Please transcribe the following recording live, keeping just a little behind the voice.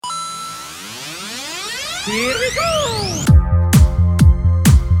Here we go!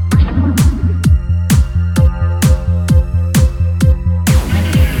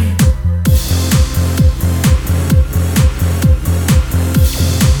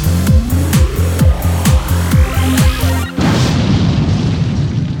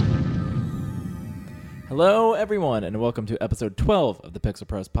 Hello, everyone, and welcome to episode 12 of the Pixel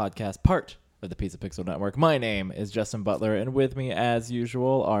Pros podcast, part of the Pizza Pixel Network. My name is Justin Butler, and with me, as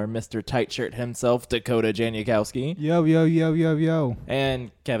usual, are Mr. Tight Shirt himself, Dakota Janikowski. Yo, yo, yo, yo, yo.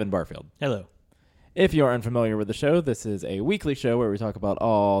 And Kevin Barfield. Hello. If you are unfamiliar with the show, this is a weekly show where we talk about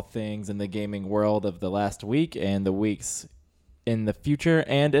all things in the gaming world of the last week and the weeks in the future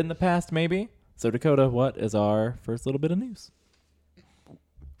and in the past, maybe. So, Dakota, what is our first little bit of news?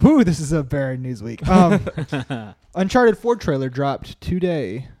 Whew, this is a very news week. Uncharted 4 trailer dropped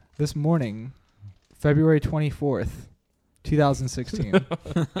today, this morning, February 24th, 2016.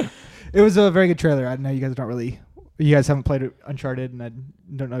 It was a very good trailer. I know you guys haven't played Uncharted, and I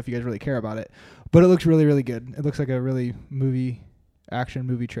don't know if you guys really care about it, but it looks really, really good. It looks like a really action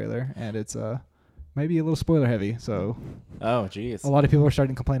movie trailer, and it's maybe a little spoiler heavy, so Oh, geez. a lot of people are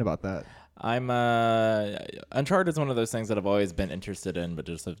starting to complain about that. Uncharted is one of those things that I've always been interested in, but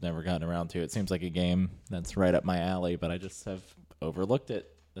just have never gotten around to. It seems like a game that's right up my alley, but I just have overlooked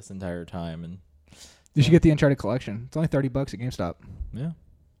it this entire time. And You should get the Uncharted collection. It's only $30 at GameStop. yeah,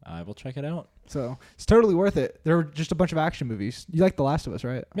 I will check it out. So it's totally worth it. They're just a bunch of action movies. You like The Last of Us,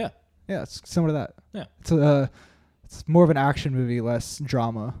 right? Yeah. Yeah, it's similar to that. Yeah. It's more of an action movie, less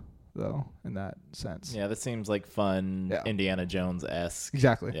drama, though, in that sense. Yeah, this seems like fun, Yeah. Indiana Jones-esque.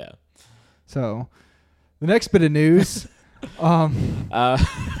 Exactly. Yeah. So the next bit of news, I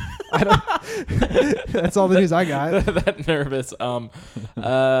don't. That's all the news I got. That nervous.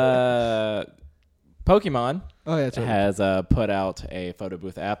 Pokemon Oh yeah, that's right. has put out a photo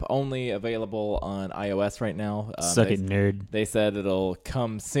booth app, only available on iOS right now. Suck it, nerd. They said it'll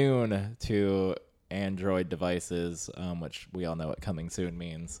come soon to Android devices, which we all know what coming soon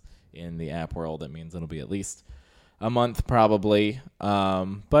means in the app world. It means it'll be at least a month probably.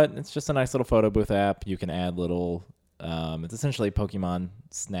 But it's just a nice little photo booth app. You can add little, it's essentially Pokemon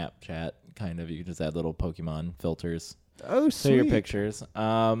Snapchat, kind of. You can just add little Pokemon filters Oh, to sweet. your pictures.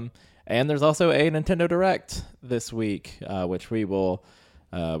 And there's also a Nintendo Direct this week, which we're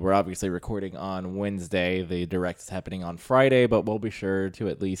obviously recording on Wednesday. The Direct is happening on Friday, but we'll be sure to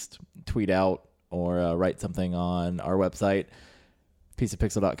at least tweet out or write something on our website,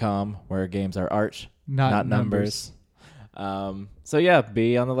 pieceofpixel.com, where games are art, not numbers. So yeah,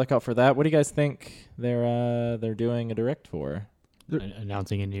 be on the lookout for that. What do you guys think they're doing a Direct for?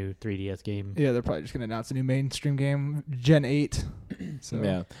 Announcing a new 3DS game. Yeah, they're probably just gonna announce a new mainstream game, Gen 8. So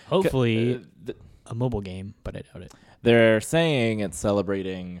Yeah, Hopefully a mobile game, but I doubt it. they're saying it's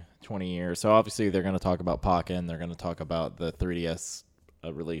celebrating 20 years. So obviously they're going to talk about Pokken. They're going to talk about the 3DS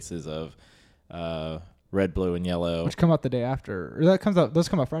releases of Red, Blue, and Yellow. which come out the day after. Or those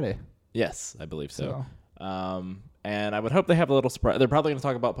come out Friday. Yes, I believe so. And I would hope they have a little surprise. They're probably going to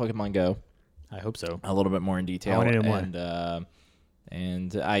talk about Pokemon Go I hope so. a little bit more in detail. I want to know more.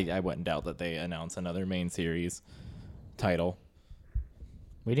 And I wouldn't doubt that they announce another main series title.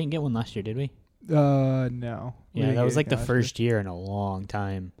 We didn't get one last year, did we? No. We Yeah, didn't that was get like the last first year in a long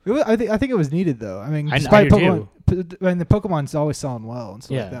time. year. I think it was needed though. I mean, I despite do Pokemon, the Pokemon's always selling well and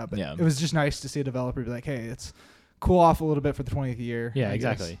stuff like Yeah. that. But Yeah. it was just nice to see a developer be like, "Hey, it's cool off a little bit for the 20th year." Yeah, I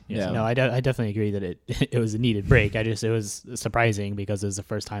exactly. guess. Yes. Yeah. No, I definitely agree that it was a needed break. It was surprising because it was the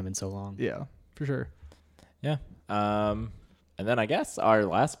first time in so long. Yeah, for sure. Yeah. And then I guess our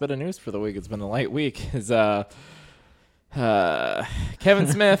last bit of news for the week, it's been a light week, is Kevin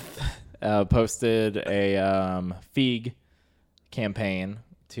Smith posted a FIG campaign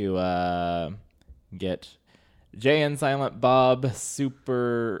to get Jay and Silent Bob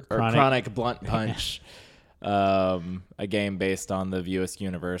Chronic Blunt Punch, a game based on the Viewers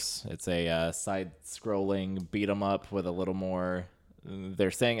universe. It's a side-scrolling beat-em-up with a little more.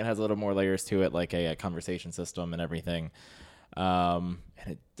 They're saying it has a little more layers to it, like a conversation system and everything. And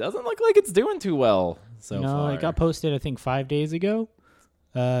it doesn't look like it's doing too well so far. No, it got posted I think 5 days ago,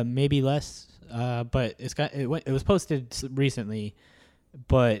 maybe less. But it was posted recently,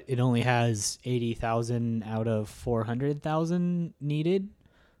 but it only has 80,000 out of 400,000 needed,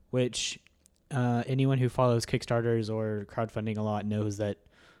 which anyone who follows Kickstarters or crowdfunding a lot knows that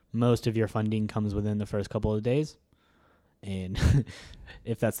most of your funding comes within the first couple of days. And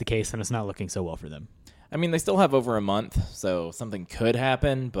if that's the case, then it's not looking so well for them. I mean, they still have over a month, so something could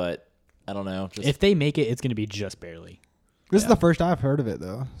happen, but I don't know. If they make it, it's going to be just barely. This is the first I've heard of it,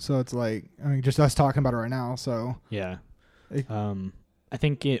 though. So it's like, I mean, just us talking about it right now. So Yeah. It- I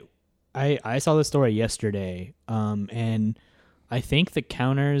think I saw the story yesterday, and I think the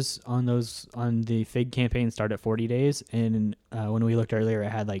counters on the Fig campaign start at 40 days, and when we looked earlier, it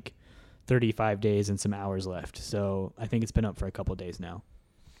had like 35 days and some hours left. So I think it's been up for a couple days now.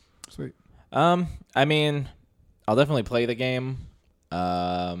 Sweet. I mean, I'll definitely play the game.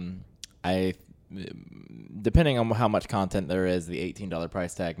 Depending on how much content there is, the $18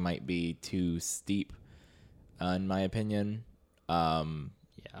 price tag might be too steep, in my opinion. But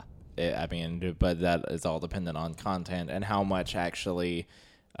that is all dependent on content and how much actually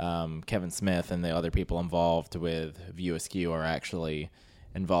Kevin Smith and the other people involved with View Askew are actually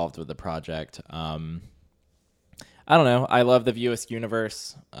involved with the project. I don't know. I love the View Askew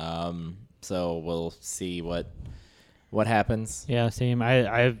universe, so we'll see what happens. Yeah, same.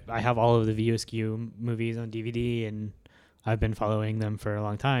 I have all of the View Askew movies on DVD, and I've been following them for a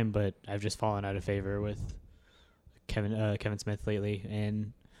long time, but I've just fallen out of favor with Kevin Smith lately,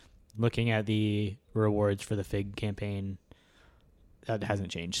 and looking at the rewards for the Fig campaign, that hasn't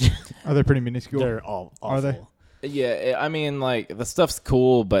changed. Are they pretty minuscule? They're all awful. Are they? Yeah, I mean, like, the stuff's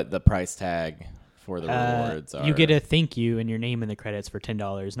cool, but the price tag for the rewards are... You get a thank you and your name in the credits for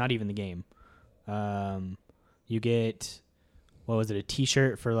 $10, not even the game. You get, what was it, a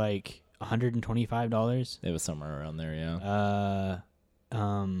T-shirt for like $125? It was somewhere around there, yeah.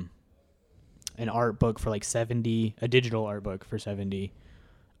 An art book for like $70, a digital art book for $70.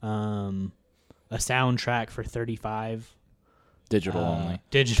 A soundtrack for $35. Digital only.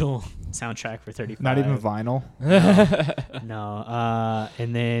 Digital soundtrack for $35. Not even vinyl. No.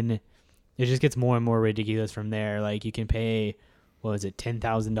 And then it just gets more and more ridiculous from there. Like, you can pay, what was it,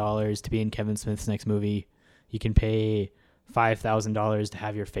 $10,000 to be in Kevin Smith's next movie. You can pay $5,000 to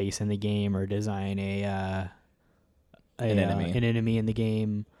have your face in the game or design an enemy in the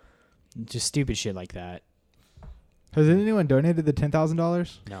game. Just stupid shit like that. Has anyone donated the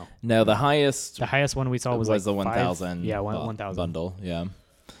 $10,000? No. No, the highest one we saw was like the 1,000. Yeah, 1,000 bundle. Yeah.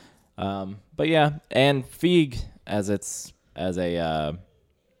 But yeah, and Fig as a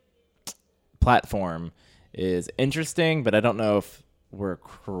platform is interesting, but I don't know if we're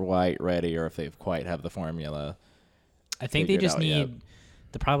quite ready or if they've quite have the formula. I think they just need yet.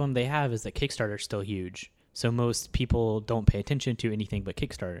 The problem they have is that Kickstarter's still huge, so most people don't pay attention to anything but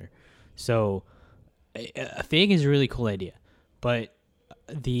Kickstarter. So a Fig is a really cool idea, but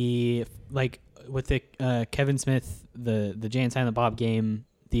with the Kevin Smith, the Jay and Silent Bob game,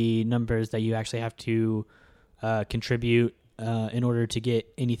 the numbers that you actually have to contribute in order to get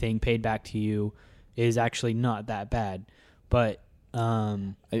anything paid back to you is actually not that bad. But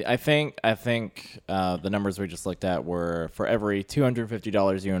I think the numbers we just looked at were for every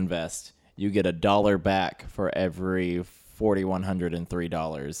 $250 you invest, you get $1 back for every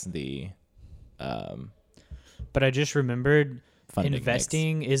 $4,103. But I just remembered Funding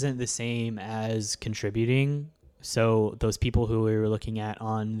investing isn't the same as contributing. So those people who we were looking at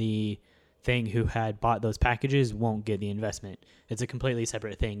on the thing who had bought those packages won't get the investment. It's a completely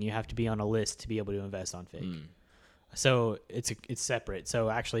separate thing. You have to be on a list to be able to invest on Fig. So it's separate. So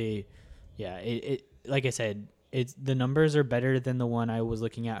actually, yeah, it like I said, the numbers are better than the one I was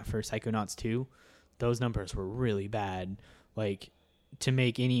looking at for Psychonauts 2. Those numbers were really bad. Like, to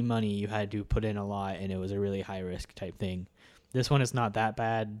make any money, you had to put in a lot, and it was a really high risk type thing. This one is not that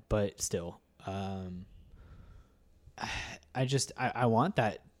bad, but still, I want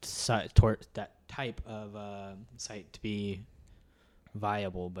that type of site to be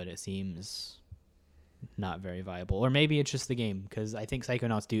viable, but it seems not very viable. Or maybe it's just the game, because I think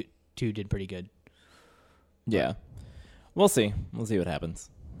Psychonauts 2 did pretty good. Yeah. We'll see. We'll see what happens.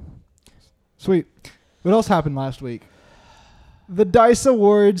 Sweet. What else happened last week? The DICE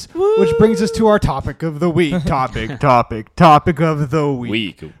Awards, which brings us to our topic of the week. Topic of the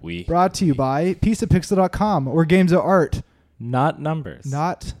week. Brought to you by pieceofpixel.com, or games of art. Not numbers.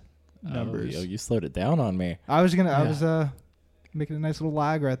 Not numbers. Oh, you slowed it down on me. I was making a nice little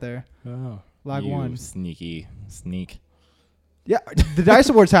lag right there. Oh. Lag you one. Sneak. Yeah, the DICE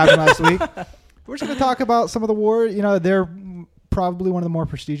Awards happened last week. We're just going to talk about some of the awards. You know, they're probably one of the more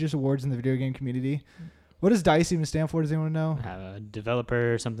prestigious awards in the video game community. What does DICE even stand for? Does anyone know?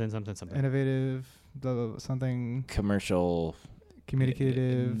 Developer, something. Innovative, something. Commercial.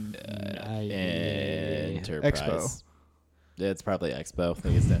 Communicative. Enterprise. Expo. It's probably Expo. I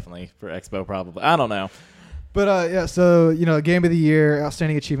think it's definitely for Expo, probably. I don't know. But, yeah, so, you know, Game of the Year,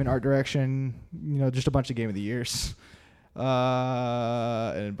 Outstanding Achievement, Art Direction, you know, just a bunch of Game of the Years. And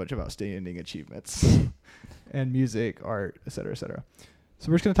a bunch of outstanding achievements. And music, art, et cetera, et cetera. So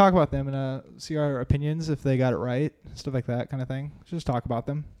we're just going to talk about them and see our opinions, if they got it right, stuff like that kind of thing. Just talk about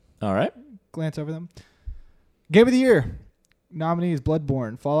them. All right. Glance over them. Game of the Year. nominees: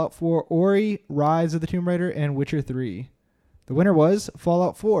 Bloodborne, Fallout 4, Ori, Rise of the Tomb Raider, and Witcher 3. The winner was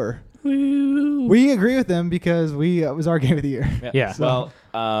Fallout 4. Woo. We agree with them because it was our game of the year. Yeah. Well,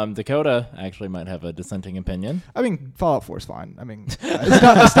 Dakota actually might have a dissenting opinion. I mean, Fallout 4 is fine. I mean,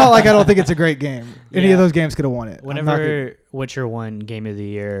 it's not like I don't think it's a great game. Any Yeah. of those games could have won it. Whenever Witcher won Game of the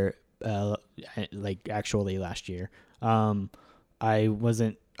Year, like actually last year, I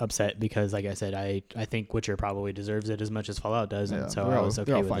wasn't upset because, like I said, I think Witcher probably deserves it as much as Fallout does, and so I was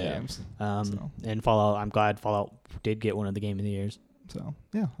okay with it. Games. And Fallout, I'm glad Fallout did get one of the Game of the Years. So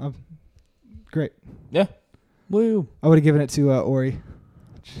yeah, great. Yeah. Woo! I would have given it to Ori.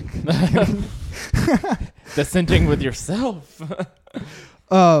 Dissenting with yourself.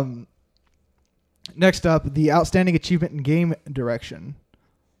 Next up, the outstanding achievement in game direction: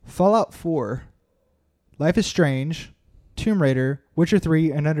 Fallout 4, Life is Strange, Tomb Raider, Witcher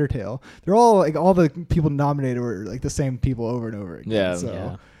 3, and Undertale. They're all like all the people nominated were like the same people over and over again. Yeah.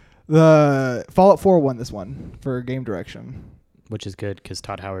 So the Fallout 4 won this one for game direction, Which is good because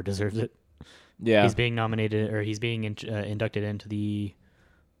Todd Howard deserves it. Yeah. He's being nominated, or he's being inducted into the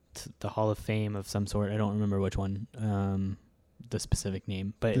Hall of Fame of some sort. I don't remember which one, the specific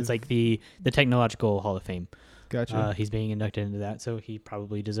name, but it's like the Technological Hall of Fame. Gotcha. He's being inducted into that, so he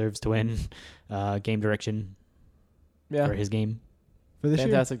probably deserves to win game direction for his game. For this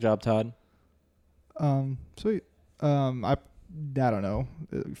Fantastic job, Todd. year. Sweet. I don't know.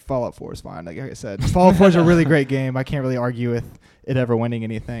 Fallout 4 is fine. Like I said, Fallout 4 is a really great game. I can't really argue with it ever winning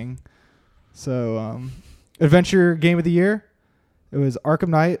anything. So, adventure game of the year. It was Arkham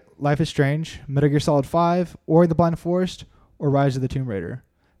Knight, Life is Strange, Metal Gear Solid 5, Ori the Blind Forest, or Rise of the Tomb Raider.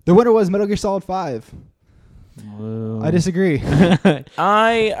 The winner was Metal Gear Solid 5. Whoa. I disagree.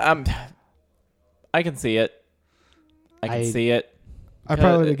 I can see it. I can see it. I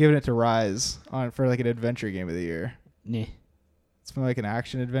probably would have given it to Rise for like an adventure game of the year. Nah. It's more like an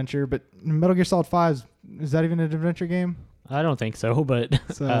action adventure, but Metal Gear Solid 5 is that even an adventure game? I don't think so, but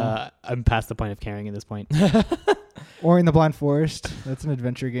So I'm past the point of caring at this point. Ori and the Blind Forest, that's an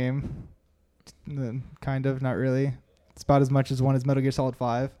adventure game. Kind of, not really. It's about as much as one as Metal Gear Solid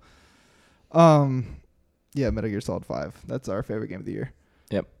 5. Yeah, Metal Gear Solid 5. That's our favorite game of the year.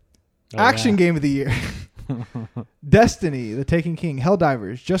 Yep. Action game of the year. Destiny, The Taken King,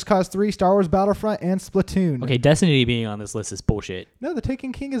 Helldivers, Just Cause 3, Star Wars Battlefront, and Splatoon. Okay, Destiny being on this list is bullshit. No, The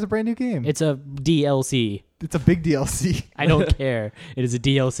Taken King is a brand new game. It's a DLC. It's a big DLC. I don't care. It is a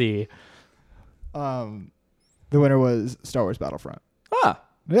DLC. The winner was Star Wars Battlefront. Ah.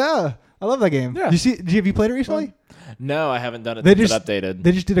 Yeah, I love that game. Yeah. Have you played it recently? No, I haven't done it They since just- it updated.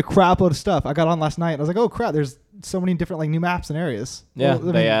 They just did a crap load of stuff. I got on last night and I was like, oh crap, there's so many different like new maps and areas. Yeah, Well,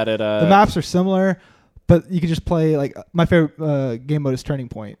 I they mean, added the maps are similar, but you can just play like my favorite game mode is Turning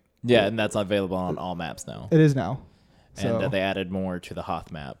Point. Yeah, and that's available on all maps now. It is now. So, And they added more to the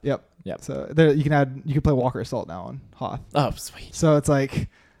Hoth map. Yep. Yep. So there you can play Walker Assault now on Hoth. Oh, sweet. So it's like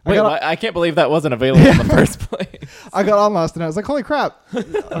Wait, I can't believe that wasn't available in the first place. I got on last and I was like, holy crap,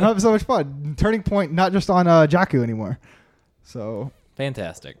 I'm having so much fun. Turning Point not just on Jakku anymore. So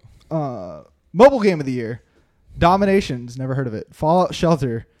Fantastic. mobile game of the year. Dominations, never heard of it. Fallout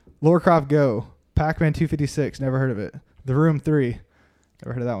Shelter, Lorecraft Go, Pac-Man 256, never heard of it. The Room 3,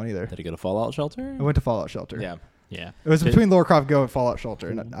 never heard of that one either. Did he go to Fallout Shelter? I went to Fallout Shelter. Yeah. Yeah. It was between Lorecraft Go and Fallout Shelter.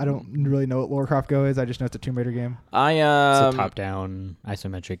 And I don't really know what Lorecraft Go is. I just know it's a Tomb Raider game. It's a top-down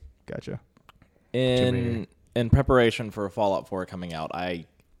isometric. Gotcha. In preparation for Fallout 4 coming out, I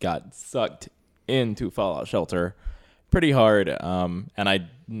got sucked into Fallout Shelter pretty hard. And I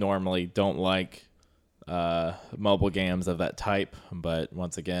normally don't like mobile games of that type, but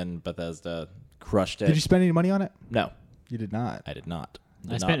once again, Bethesda crushed it. Did you spend any money on it? No, You did not. I did not.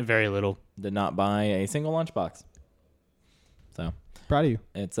 I spent very little. Did not buy a single lunchbox. So Proud of you.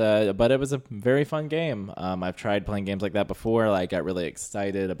 it's but it was a very fun game. I've tried playing games like that before. Like, got really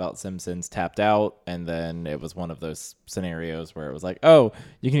excited about Simpsons Tapped Out, and then it was one of those scenarios where it was like, oh,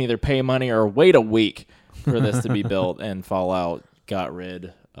 you can either pay money or wait a week for this to be built. And Fallout got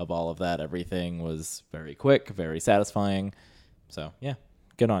rid of all of that. Everything was very quick, very satisfying. So yeah,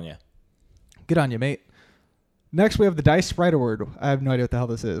 good on you. Good on you, mate. Next, we have the Dice Sprite Award. I have no idea what the hell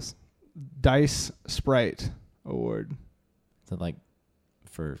this is. Dice Sprite Award. Is it like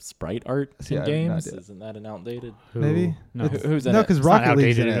for sprite art in Yeah, I have no games? idea. Isn't that an outdated? Maybe? No, It's- Who's in no, it? because it's not Rocket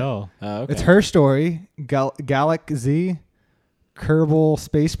League's in outdated it. at all. Oh, okay. It's Her Story, Gallic Z, Kerbal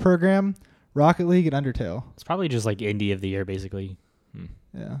Space Program, Rocket League, and Undertale. It's probably just like indie of the year, basically.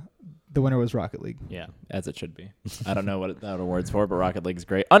 Yeah. The winner was Rocket League. Yeah. As it should be. I don't know what that award's for, but Rocket League's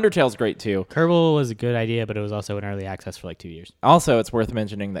great. Undertale's great too. Kerbal was a good idea, but it was also in early access for like 2 years. Also, it's worth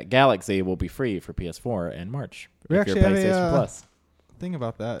mentioning that Galaxy will be free for PS4 in March. We if actually you're have PlayStation a Plus. thing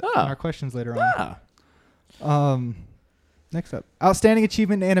about that Oh. in our questions later on. Ah. Next up, outstanding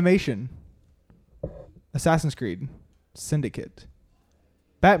achievement in animation. Assassin's Creed, Syndicate,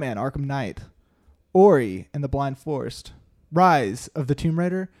 Batman: Arkham Knight, Ori and the Blind Forest, Rise of the Tomb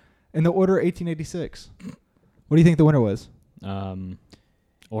Raider, and The Order 1886. What do you think the winner was?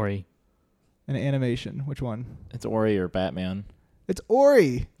 Ori. In animation, which one? It's Ori or Batman. It's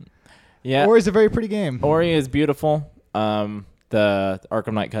Ori. Yeah. Ori's a very pretty game. Ori is beautiful. The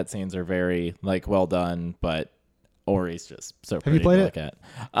Arkham Knight cutscenes are very well done, but Ori's just so pretty you played to it? look at.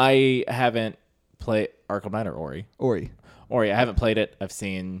 I haven't played Arkham Knight or Ori. Ori. I haven't played it. I've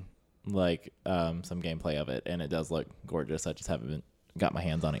seen some gameplay of it, and it does look gorgeous. I just haven't got my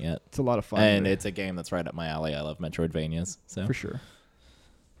hands on it yet. It's a lot of fun. And it's a game that's right up my alley. I love Metroidvanias. So For sure.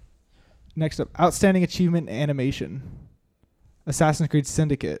 Next up, outstanding achievement in animation. Assassin's Creed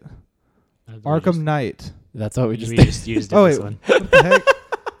Syndicate, Arkham Knight. that's what we We just just used Oh, this wait. one. What the heck?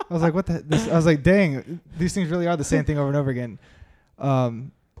 I was like, what the? I was like, dang, these things really are the same thing over and over again.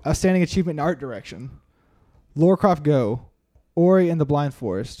 Outstanding achievement in art direction. Lara Croft Go, Ori and the Blind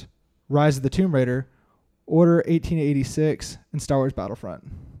Forest, Rise of the Tomb Raider, Order 1886, and Star Wars Battlefront.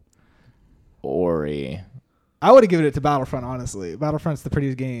 Ori. I would have given it to Battlefront, honestly. Battlefront's the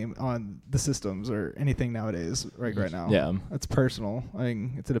prettiest game on the systems or anything nowadays, right now. Yeah. That's personal. I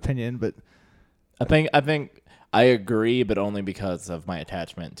mean, it's an opinion, but I think I agree, but only because of my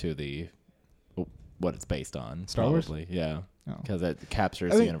attachment to what it's based on. Star Wars? Probably. Yeah. Oh. Because it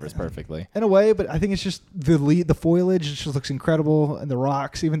captures I the mean, universe perfectly. in a way, but I think it's just the foliage just looks incredible, and the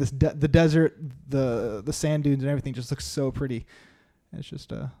rocks, even the desert, the sand dunes and everything just looks so pretty. It's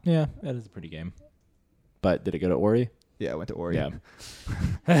just Yeah, that is a pretty game. But did it go to Ori? yeah, I went to Ori. Yeah.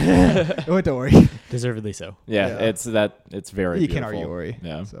 I went to Ori. Deservedly so. Yeah, Yeah. it's very You beautiful. can't argue Ori.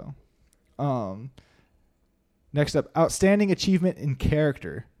 Yeah. So, next up, outstanding achievement in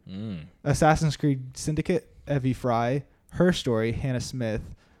character. Assassin's Creed Syndicate, Evie Fry, Her Story, Hannah Smith,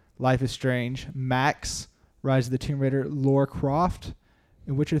 Life is Strange, Max, Rise of the Tomb Raider, Lara Croft,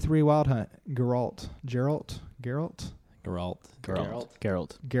 and Witcher 3 Wild Hunt, Geralt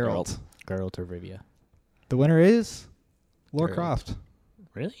of Rivia. The winner is Lara Geralt. Croft.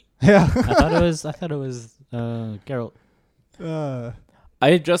 Really? Yeah. I thought it was Geralt.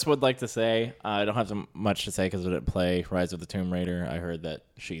 I just would like to say, I don't have much to say because I didn't play Rise of the Tomb Raider. I heard that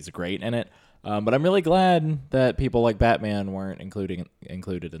she's great in it. But I'm really glad that people like Batman weren't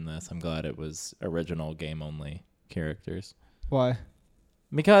included in this. I'm glad it was original game-only characters. Why?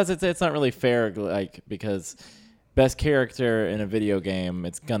 Because it's not really fair, because best character in a video game,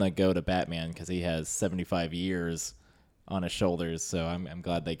 it's going to go to Batman because he has 75 years on his shoulders. So I'm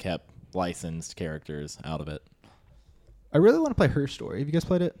glad they kept licensed characters out of it. I really want to play Her Story. Have you guys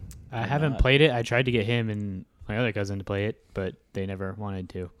played it? I haven't played it. I tried to get him and my other cousin to play it, but they never wanted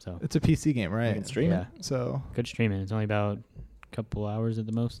to. So It's a PC game, You right? can stream yeah, it. So good streaming. It's only about a couple hours at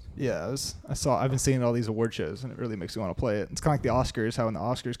the most. yeah, I've been seeing all these award shows, and it really makes me want to play it. It's kind of like the Oscars. How when the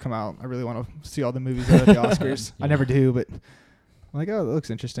Oscars come out, I really want to see all the movies that are at the Oscars. Yeah. I never do, but I'm like, oh, that looks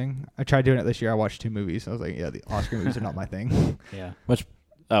interesting. I tried doing it this year. I watched 2 movies. I was like, yeah, the Oscar movies are not my thing. Yeah.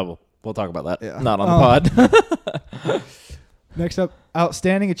 We'll talk about that. Yeah. Not on the pod. Next up,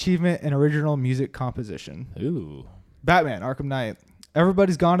 outstanding achievement in original music composition. Ooh. Batman: Arkham Knight,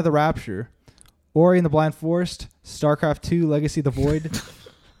 Everybody's Gone to the Rapture, Ori and the Blind Forest, StarCraft 2: Legacy of the Void,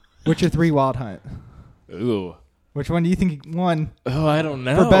 Witcher 3 Wild Hunt. Ooh. Which one do you think won Oh, I don't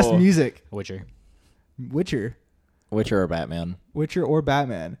know. for best music? Witcher. Witcher Witcher or Batman? or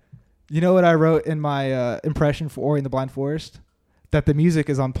Batman? You know what I wrote in my impression for Ori and the Blind Forest? That the music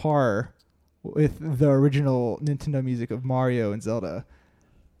is on par with the original Nintendo music of Mario and Zelda.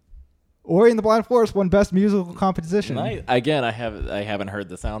 Ori and the Blind Forest won best musical composition. I haven't heard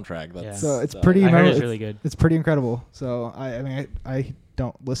the soundtrack. Yeah. So it's pretty. I heard memorable. it's really good. It's pretty incredible. So I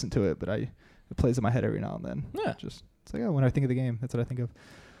don't listen to it, but it plays in my head every now and then. Yeah. Just it's like, oh, when I think of the game, that's what I think of.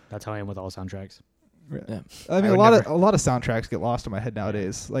 That's how I am with all soundtracks. Yeah. I mean, would a lot of soundtracks get lost in my head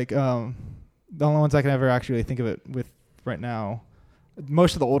nowadays. Like the only ones I can ever actually think of it with right now.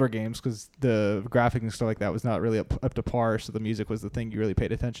 Most of the older games, because the graphics and stuff like that was not really up to par, so the music was the thing you really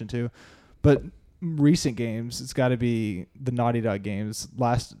paid attention to. But recent games, it's got to be the Naughty Dog games.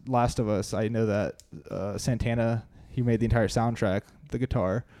 Last of Us, I know that Santana, he made the entire soundtrack, the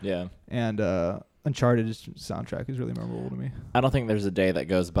guitar. Yeah. And Uncharted's soundtrack is really memorable to me. I don't think there's a day that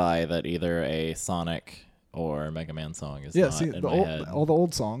goes by that either a Sonic or Mega Man song is Yeah, not see, in the my head. all the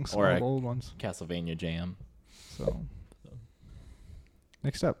old songs, Or all a- the old ones. Castlevania Jam. So,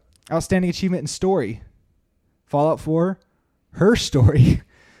 next up, outstanding achievement in story. Fallout 4, Her Story,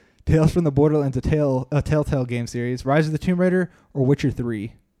 Tales from the Borderlands, a Telltale game series, Rise of the Tomb Raider, or Witcher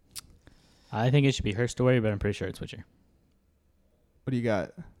 3. I think it should be Her Story, but I'm pretty sure it's Witcher. What do you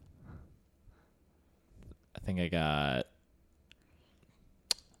got? I think I got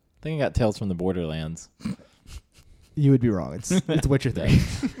Tales from the Borderlands. You would be wrong. It's Witcher 3.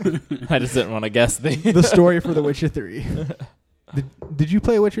 I just didn't want to guess The story for The Witcher 3. Did you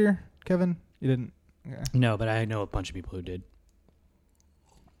play Witcher, Kevin? You didn't. Okay. No, but I know a bunch of people who did,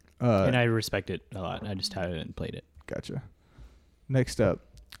 and I respect it a lot. I just haven't played it. Gotcha. Next up,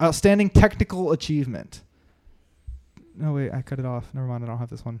 outstanding technical achievement. No, wait, I cut it off. Never mind, I don't have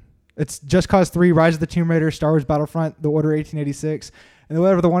this one. It's Just Cause 3, Rise of the Tomb Raider, Star Wars Battlefront, The Order 1886, and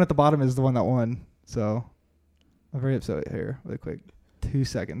whatever the one at the bottom is the one that won. So, I'm very upset here. Really quick. 2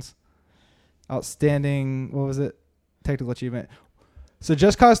 seconds. Outstanding, what was it? Technical achievement. So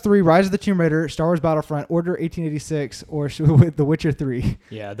Just Cause 3, Rise of the Tomb Raider, Star Wars Battlefront, Order 1886, or with The Witcher 3.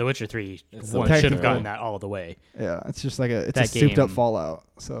 Yeah, The Witcher 3 It's one the should have technical. gotten that all the way. Yeah, it's just like it's That a souped up game- Fallout.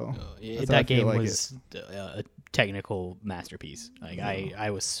 So that's how I That feel game like was a technical masterpiece. Like I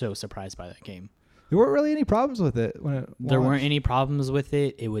was so surprised by that game. there weren't really any problems with it when it There weren't launched. any problems with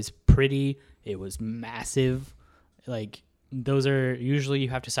it. It was pretty. It was massive. Like those are usually you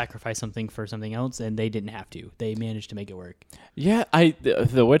have to sacrifice something for something else, and they didn't have to. They managed to make it work. Yeah,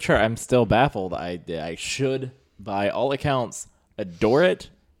 The Witcher, I'm still baffled. I should, by all accounts, adore it.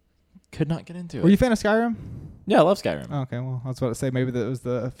 Could not get into it. Were you a fan of Skyrim? Yeah, I love Skyrim. Oh, okay, well, I was about to say maybe that was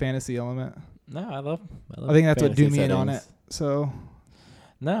the fantasy element. No, I love I think that's what fantasy drew me in on it. settings. So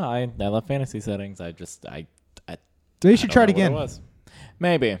No, I love fantasy settings. I you should don't try it know what again. was.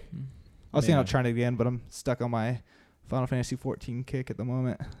 Maybe. I was thinking Maybe. about trying it again, but I'm stuck on my Final Fantasy 14 kick at the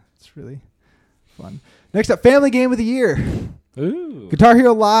moment. It's really fun. Next up, family game of the year. Ooh. Guitar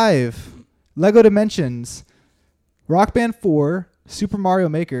Hero Live, Lego Dimensions, Rock Band 4, Super Mario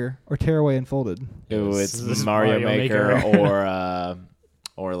Maker, or Tearaway Unfolded. Ooh, This it's is Mario Mario Maker Maker.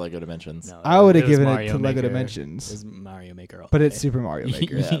 or Lego Dimensions. No, I would have it was given it Mario to Lego Maker. Dimensions. It's Mario Maker. All But the it's way. Super Mario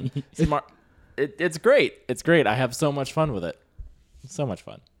Maker. Yeah. It's great. It's great. I have so much fun with it. So much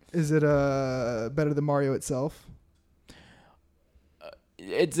fun. Is it better than Mario itself?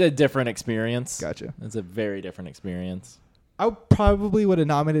 It's a different experience. Gotcha. It's a very different experience. I probably would have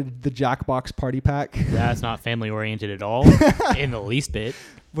nominated the Jackbox Party Pack. That's not family oriented at all, in the least bit.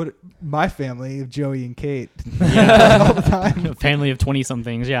 But my family of Joey and Kate all the time. A family of 20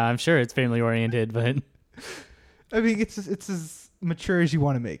 somethings. Yeah, I'm sure it's family oriented, but I mean, it's as mature as you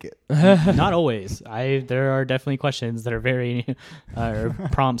want to make it. not always. There are definitely questions that are very, or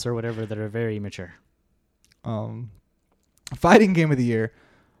prompts or whatever that are very mature. Fighting game of the year.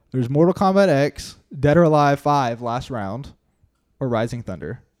 There's Mortal Kombat X, Dead or Alive 5 Last Round, or Rising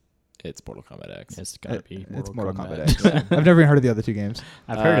Thunder. It's Mortal Kombat X. It's gotta be. It's Mortal Kombat X. I've never even heard of the other two games.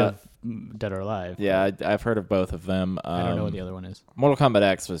 I've heard of Dead or Alive. Yeah, I've heard of both of them. I don't know what the other one is. Mortal Kombat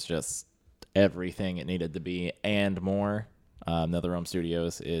X was just everything it needed to be and more. NetherRealm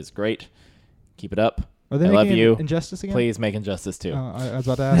Studios is great. Keep it up. Are they I love making you. Injustice again? Please make Injustice too. I was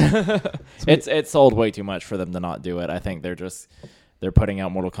about to ask. It's sold way too much for them to not do it. I think they're putting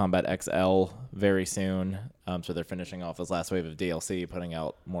out Mortal Kombat XL very soon. So they're finishing off this last wave of DLC, putting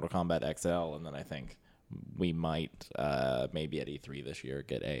out Mortal Kombat XL, and then I think we might maybe at E3 this year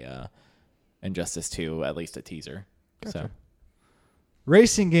get a Injustice 2, at least a teaser. Gotcha. So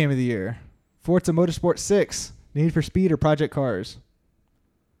Racing game of the year. Forza Motorsport 6, Need for Speed, or Project Cars?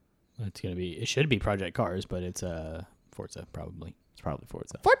 It should be Project Cars, but it's Forza probably. it's probably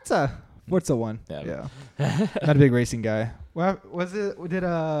Forza. Forza 1. Yeah. Not a big racing guy. Well, was it? Did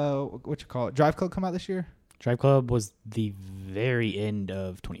what you call it? Drive Club come out this year? Drive Club was the very end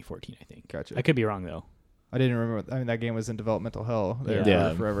of 2014, I think. Gotcha. I could be wrong though. I didn't remember. I mean, that game was in developmental hell there Yeah.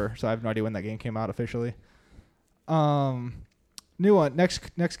 for forever. So I have no idea when that game came out officially. New one.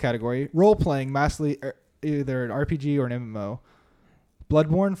 Next category. Role playing, massively either an RPG or an MMO.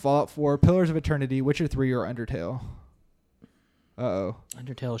 Bloodborne, Fallout 4, Pillars of Eternity, Witcher 3, or Undertale. Uh-oh.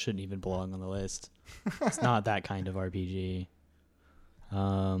 Undertale shouldn't even belong on the list. It's not that kind of RPG.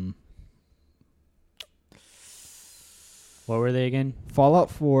 What were they again?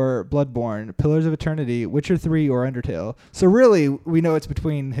 Fallout 4, Bloodborne, Pillars of Eternity, Witcher 3, or Undertale. So really, we know it's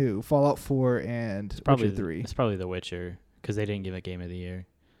between who? Fallout 4 and Probably Witcher 3. It's probably The Witcher because they didn't give it Game of the Year.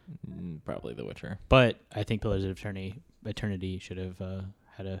 Probably The Witcher. But I think Pillars of Eternity should have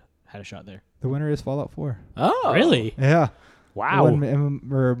had a shot there. The winner is Fallout 4. Oh, Really? Yeah. Wow.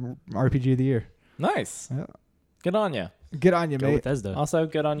 Won RPG of the year. Nice. Yeah. Good on you. Get on you, Go mate. Bethesda. Also,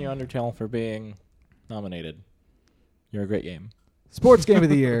 good on you, Undertale, for being nominated. You're a great game. Sports game of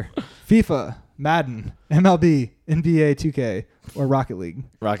the year: FIFA, Madden, MLB, NBA 2K, or Rocket League.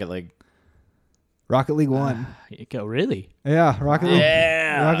 Rocket League. Rocket League won. Go really? Yeah, Rocket League.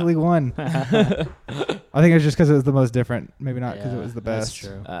 Yeah. Rocket League won. I think it was just because it was the most different. Maybe not because it was the That's best.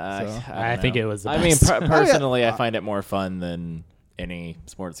 true. I I think know. it was the I mean, best. personally, I find it more fun than any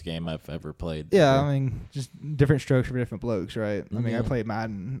sports game I've ever played. Yeah, before. I mean, just different strokes for different blokes, right? I mean, I Mhm. play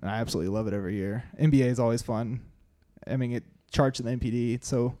Madden, and I absolutely love it every year. NBA is always fun. I mean, it charts in the NPD. It's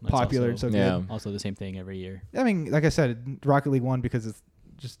so That's popular and also- so Yeah. good. Also the same thing every year. I mean, like I said, Rocket League won because it's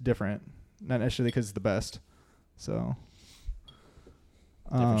just different, not necessarily because it's the best. So,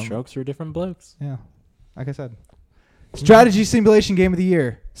 Different strokes for different blokes. Yeah, like I said, strategy simulation game of the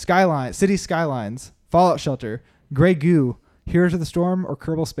year: Skyline, City Skylines, Fallout Shelter, Grey Goo, Heroes of the Storm, or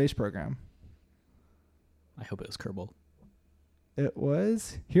Kerbal Space Program. I hope it was Kerbal. It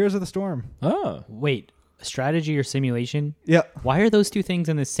was Heroes of the Storm. Oh. Wait, strategy or simulation? Yep. Why are those two things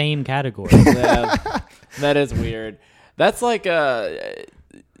in the same category? That is weird. That's like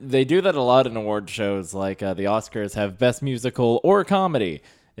they do that a lot in award shows. Like the Oscars have best musical or comedy.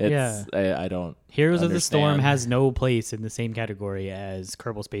 It's I don't. Heroes of the Storm understand. has no place in the same category as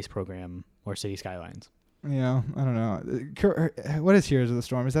Kerbal Space Program or City Skylines. Yeah, I don't know. What is Heroes of the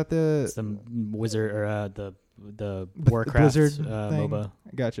Storm? Is that It's the the wizard or the the Warcraft Blizzard thing? MOBA.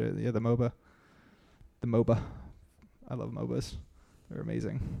 Gotcha. Yeah, the MOBA. The MOBA. I love MOBAs. They're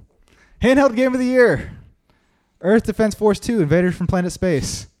amazing. Handheld game of the year: Earth Defense Force 2: Invaders from Planet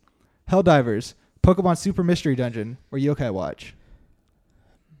Space, Helldivers, Pokemon Super Mystery Dungeon, or Yokai Watch.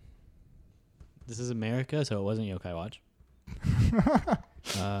 This is America, so it wasn't Yokai Watch.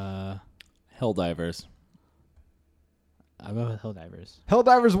 Helldivers. I'll go with Helldivers.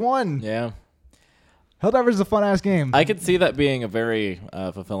 Helldivers won. Yeah. Helldivers is a fun ass game. I could see that being a very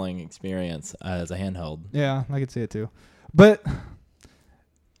fulfilling experience as a handheld. Yeah, I could see it too. But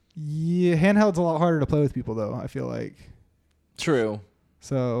yeah, handheld's a lot harder to play with people though, I feel like. True.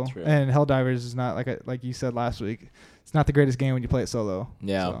 So True. and Helldivers is not like you said last week. It's not the greatest game when you play it solo.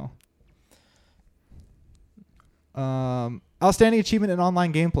 Yeah. So. Outstanding achievement in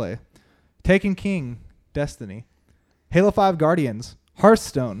online gameplay: Taken King, Destiny, Halo 5 Guardians,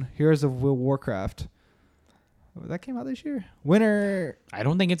 Hearthstone, Heroes of Warcraft. Oh, that came out this year. Winner: I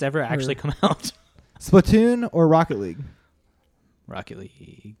don't think it's ever actually come out. Splatoon or Rocket League Rocket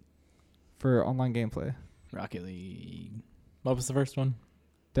League. for online gameplay. Rocket League. What was the first one?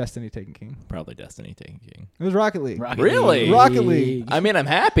 Destiny, Taken King. Probably Destiny Taking King. It was Rocket League. Really? Rocket League. I mean, I'm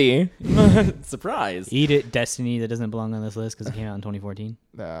happy. Surprise. Eat It, Destiny, that doesn't belong on this list because it came out in 2014.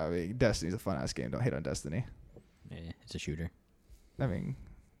 I mean, Destiny's a fun ass game. Don't hate on Destiny. It's a shooter. I mean,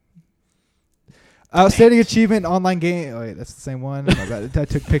 outstanding achievement in online game. Oh wait, that's the same one. My bad. I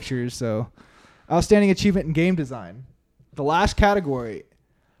took pictures. So, outstanding achievement in game design. The last category: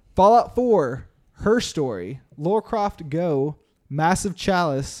 Fallout 4, Her Story, Lara Croft Go, Massive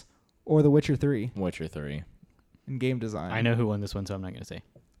Chalice, or The Witcher 3 Witcher 3. in game design. I know who won this one, so I'm not going to say.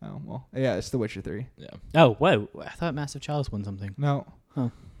 Oh well, yeah, it's The Witcher 3. Yeah. Oh, whoa. I thought Massive Chalice won something. No. Huh.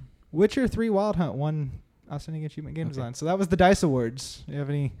 Witcher 3 Wild Hunt won outstanding achievement in game design. So that was the DICE Awards. Do you have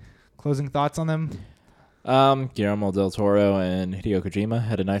any closing thoughts on them? Guillermo del Toro and Hideo Kojima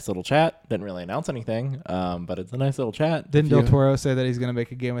had a nice little chat. Didn't really announce anything, but it's a nice little chat. Didn't If Del you- Toro say that he's gonna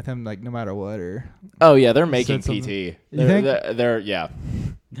make a game with him like no matter what? Or Oh yeah, they're making something. PT. You think? They're yeah.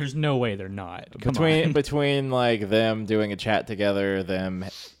 There's no way they're not. Come between on. between like them doing a chat together, them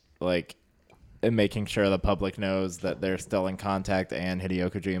like and making sure the public knows that they're still in contact, and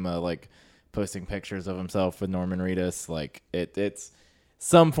Hideo Kojima like posting pictures of himself with Norman Reedus, like it's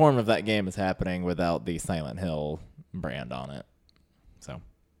some form of that game is happening without the Silent Hill brand on it. So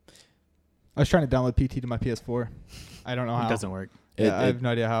I was trying to download PT to my PS4. I don't know how. It doesn't work. Yeah, I have no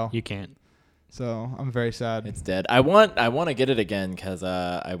idea how. You can't. So I'm very sad. it's dead. I want to get it again because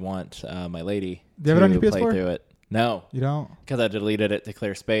I want my lady Do you have it on to your play PS4? through it. No, You don't? because I deleted it to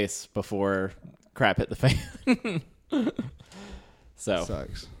clear space before crap hit the fan. So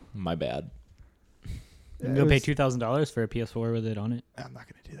Sucks. my bad. You can go pay $2,000 for a PS4 with it on it. I'm not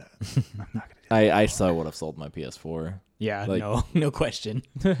gonna do that. I'm not gonna do that. I still would have sold my PS4. Yeah, Like- no question.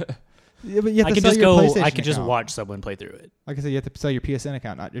 Yeah, but you have I to could sell just your go. PlayStation I could just account. watch someone play through it. Like I said, you have to sell your PSN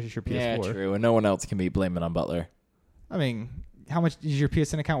account, not just your PS4. Yeah, true. And no one else can be blaming on Butler. I mean, how much is your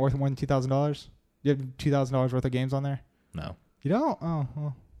PSN account worth? More than $2,000? You have $2,000 worth of games on there? No. You don't? Oh,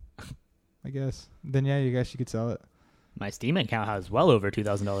 well. I guess. Then yeah, you guess you could sell it. My Steam account has well over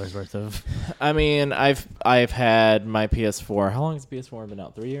 $2,000 worth of. I mean, I've had my PS4. How long has PS4 been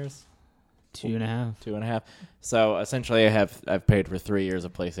out? 3 years? 2.5. 2.5. So essentially, I've paid for 3 years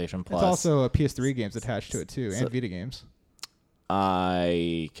of PlayStation Plus. It's also a PS3 games attached to it too, So- and Vita games.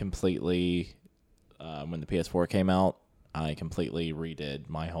 I completely, when the PS4 came out, I completely redid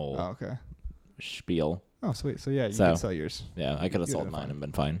my whole Oh, okay. spiel. Oh, sweet. So yeah, you So- can sell yours. Yeah, I could have You sold did mine fine. and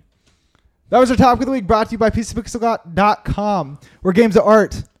been fine. That was our topic of the week, brought to you by PCPixel.com, where games are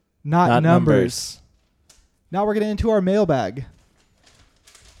art, not numbers. Now we're getting into our mailbag.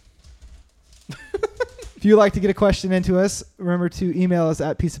 If you'd like to get a question into us, remember to email us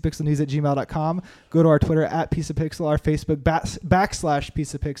at pieceofpixelnews@gmail.com. Go to our Twitter at pieceofpixel, our Facebook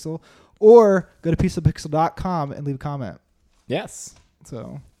 /pieceofpixel, or go to pieceofpixel.com and leave a comment. Yes.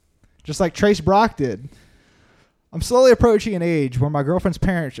 So, just like Trace Brock did. I'm slowly approaching an age where my girlfriend's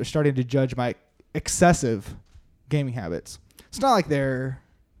parents are starting to judge my excessive gaming habits. It's not like they're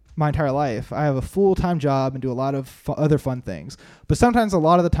my entire life. I have a full-time job and do a lot of other fun things. But sometimes a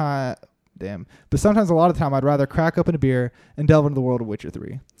lot of the time, I'd rather crack open a beer and delve into the world of Witcher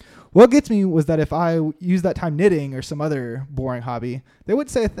 3. What gets me was that if I use that time knitting or some other boring hobby, they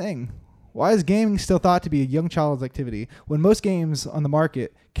wouldn't say a thing. Why is gaming still thought to be a young child's activity when most games on the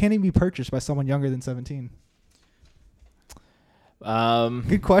market can't even be purchased by someone younger than 17?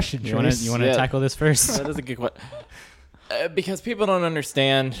 Good question, You want Trace. to tackle this first? That is a good question. Because people don't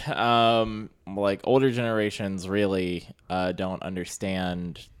understand, like older generations really don't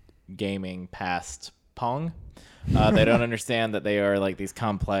understand gaming past Pong. They don't understand that they are like these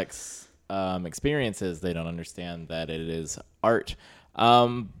complex experiences. They don't understand that it is art.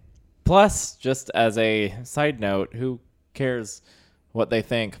 Plus, just as a side note, who cares what they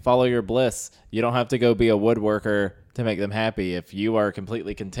think? Follow your bliss. You don't have to go be a woodworker to make them happy. If you are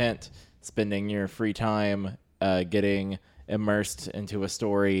completely content spending your free time getting immersed into a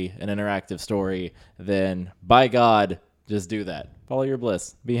story, an interactive story, then by God, just do that. Follow your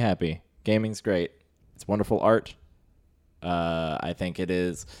bliss. Be happy. Gaming's great. It's wonderful art. I think it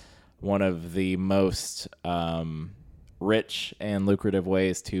is one of the most rich and lucrative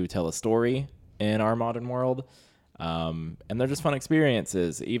ways to tell a story in our modern world. And they're just fun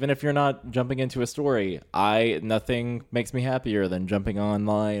experiences. Even if you're not jumping into a story, nothing makes me happier than jumping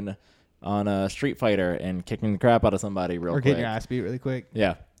online on a Street Fighter and kicking the crap out of somebody real quick. Or getting your ass beat really quick.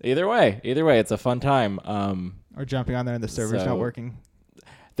 Yeah. Either way, it's a fun time. Or jumping on there and the server's So- not working.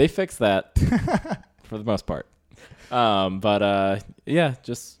 They fixed that for the most part. Yeah,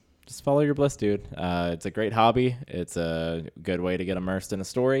 just follow your bliss, dude. It's a great hobby. It's a good way to get immersed in a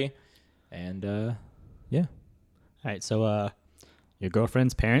story. And yeah. All right, so your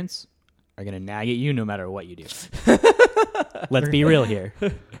girlfriend's parents are going to nag at you no matter what you do. Let's be real here.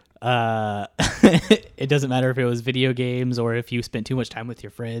 It doesn't matter if it was video games or if you spent too much time with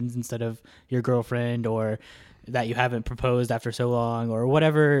your friends instead of your girlfriend, or that you haven't proposed after so long, or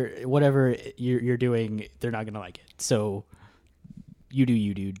whatever you're doing, they're not going to like it. So you do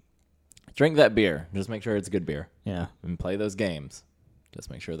you, dude. Drink that beer. Just make sure it's good beer. Yeah. And play those games.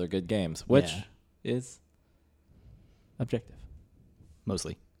 Just make sure they're good games, which Yeah. is objective.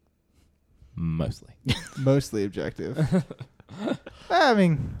 Mostly. Mostly. Mostly objective. I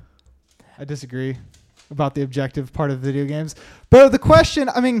mean, I disagree about the objective part of video games. But the question,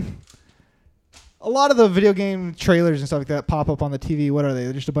 I mean, a lot of the video game trailers and stuff like that pop up on the TV. What are they?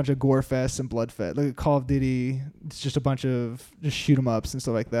 They're just a bunch of gore fests and blood fest. Like Call of Duty, it's just a bunch of just shoot 'em ups and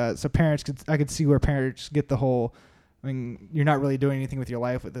stuff like that. So I could see where parents get the whole, I mean, you're not really doing anything with your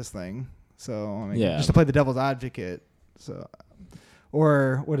life with this thing. So, I mean, Yeah. just to play the devil's advocate. So,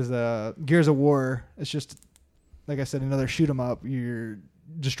 or what is the Gears of War? It's just, like I said, another shoot 'em up. You're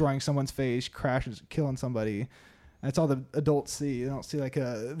destroying someone's face, crashes, killing somebody. That's all the adults see. They don't see like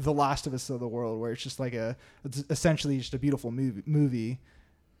The Last of Us of the world, where it's just like it's essentially just a beautiful movie,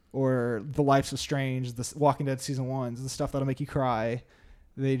 or The Life's so Strange, the Walking Dead season 1s, the stuff that'll make you cry.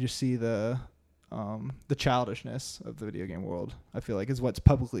 They just see the childishness of the video game world. I feel like is what's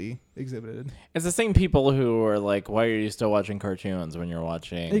publicly exhibited. It's the same people who are like, why are you still watching cartoons when you're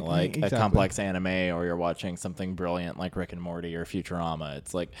watching like Exactly. a complex anime, or you're watching something brilliant like Rick and Morty or Futurama?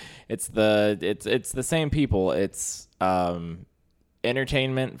 It's like it's the same people. It's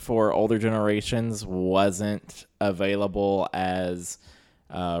entertainment for older generations wasn't available as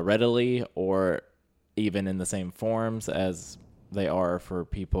readily or even in the same forms as they are for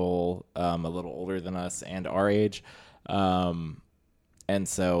people a little older than us and our age. And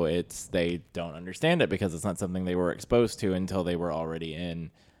so they don't understand it because it's not something they were exposed to until they were already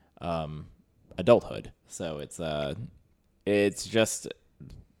in adulthood. So it's just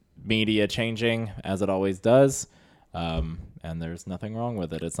media changing as it always does. And there's nothing wrong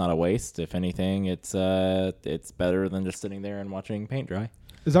with it. It's not a waste. If anything, it's better than just sitting there and watching paint dry.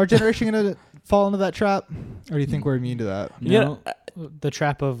 Is our generation going to fall into that trap? Or do you think we're immune to that? No, the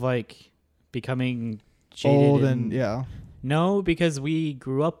trap of like becoming jaded Old and yeah. No, because we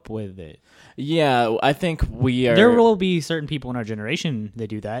grew up with it. Yeah, I think we are. There will be certain people in our generation that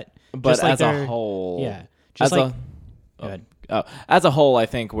do that. But just like as a whole, yeah, just as like. Go ahead. As a whole, I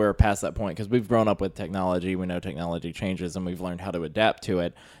think we're past that point because we've grown up with technology. We know technology changes, and we've learned how to adapt to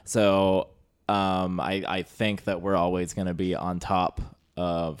it. So I think that we're always going to be on top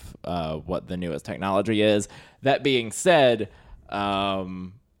of what the newest technology is. That being said,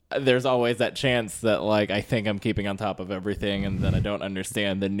 there's always that chance that like I think I'm keeping on top of everything, and then I don't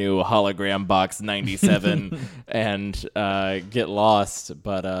understand the new hologram box 97 and get lost.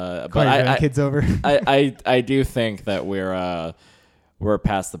 But kids over. I do think that we're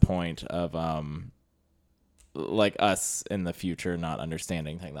past the point of like us in the future not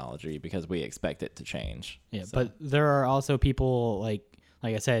understanding technology because we expect it to change. Yeah, So. but there are also people like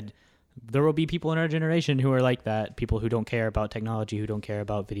I said, there will be people in our generation who are like that, people who don't care about technology, who don't care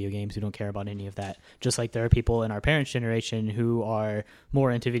about video games, who don't care about any of that. Just like there are people in our parents' generation who are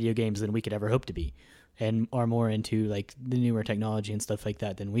more into video games than we could ever hope to be and are more into like the newer technology and stuff like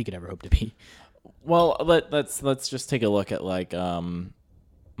that than we could ever hope to be. Well, let's just take a look at like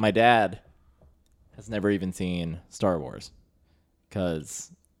my dad has never even seen Star Wars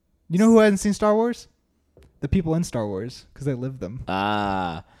because You know who hasn't seen Star Wars? The people in Star Wars because they lived them.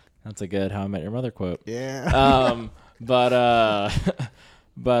 That's a good How I Met Your Mother quote. Yeah. But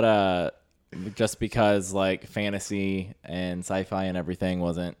just because like fantasy and sci-fi and everything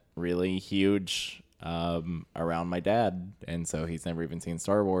wasn't really huge around my dad, and so he's never even seen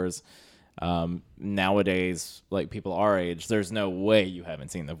Star Wars. Nowadays, like people our age, there's no way you haven't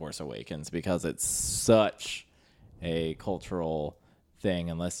seen The Force Awakens because it's such a cultural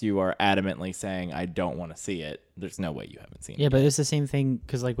thing. Unless you are adamantly saying I don't want to see it, there's no way you haven't seen it. Yeah, but it's the same thing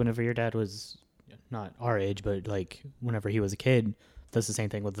because like whenever your dad was not our age, but like whenever he was a kid, that's the same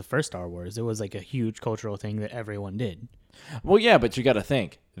thing with the first Star Wars. It was like a huge cultural thing that everyone did. Well, yeah, but you got to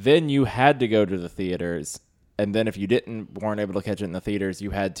think. Then you had to go to the theaters, and then if you weren't able to catch it in the theaters,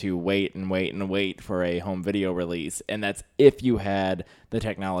 you had to wait and wait and wait for a home video release, and that's if you had the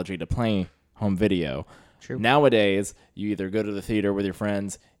technology to play home video. True. Nowadays, you either go to the theater with your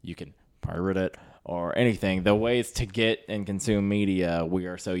friends, you can pirate it, or anything. The ways to get and consume media, we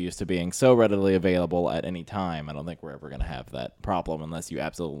are so used to being so readily available at any time. I don't think we're ever going to have that problem unless you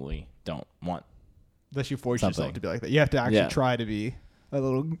absolutely don't want. Unless you force something. yourself to be like that. You have to actually try to be a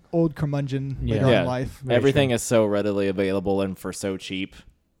little old curmudgeon later on in life. Everything is so readily available and for so cheap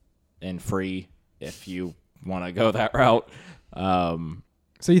and free if you want to go that route.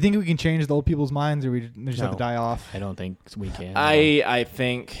 So you think we can change the old people's minds, or we just have to die off? I don't think we can. I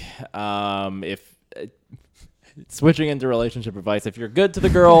think if switching into relationship advice, if you're good to the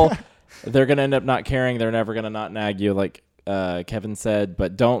girl, they're going to end up not caring. They're never going to not nag you, like Kevin said.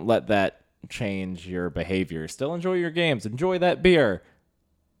 But don't let that change your behavior. Still enjoy your games. Enjoy that beer.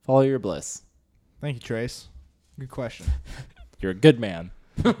 Follow your bliss. Thank you, Trace. Good question. You're a good man.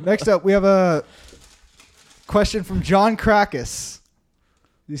 Next up, we have a question from John Krakus.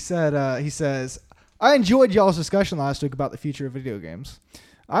 He says, I enjoyed y'all's discussion last week about the future of video games.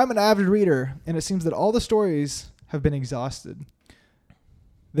 I'm an avid reader, and it seems that all the stories have been exhausted.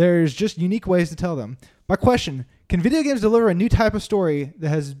 There's just unique ways to tell them. My question, can video games deliver a new type of story that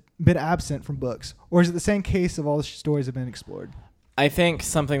has been absent from books? Or is it the same case of all the stories have been explored? I think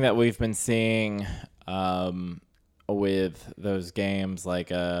something that we've been seeing with those games like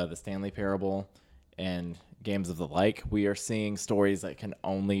the Stanley Parable and games of the like, we are seeing stories that can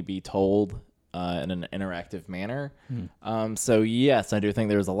only be told in an interactive manner. So yes, I do think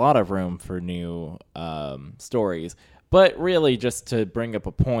there's a lot of room for new stories. But really, just to bring up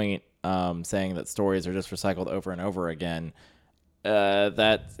a point, saying that stories are just recycled over and over again,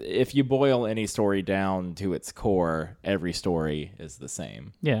 that if you boil any story down to its core, every story is the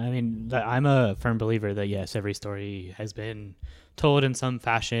same. Yeah, I mean, I'm a firm believer that, yes, every story has been told in some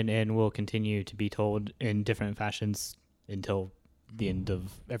fashion and will continue to be told in different fashions until the end of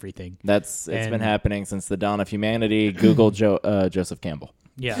everything. It's been happening since the dawn of humanity. Google Joseph Campbell.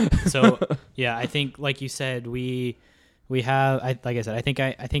 Yeah. So, yeah, I think, like you said, we have, like I said, I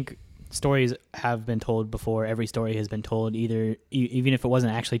think stories have been told before. Every story has been told, either even if it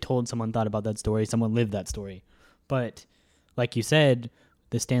wasn't actually told, someone thought about that story, someone lived that story. But like you said,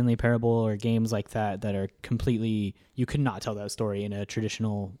 the Stanley Parable or games like that are completely, you could not tell that story in a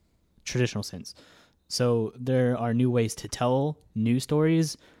traditional sense. So there are new ways to tell new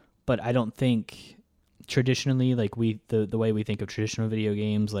stories, but I don't think traditionally, like the way we think of traditional video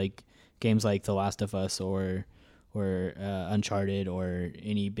games, like games like The Last of Us or or Uncharted or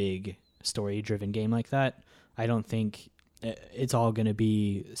any big story-driven game like that, I don't think it's all going to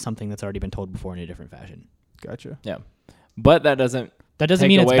be something that's already been told before in a different fashion. Gotcha. Yeah, but that doesn't take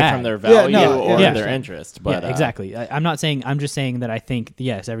mean it's away bad. from their value or yeah. their interest. But exactly. I'm not saying. I'm just saying that I think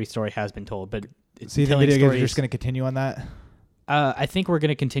yes, every story has been told, but So you think video games are just going to continue on that? I think we're going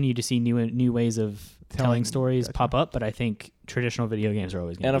to continue to see new ways of telling stories gotcha. pop up, but I think traditional video games are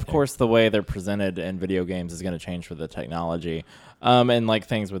always going to be And of course, the way they're presented in video games is going to change with the technology. And like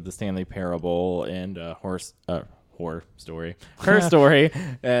things with the Stanley Parable and Her Story,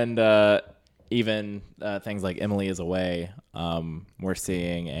 and even things like Emily is Away. We're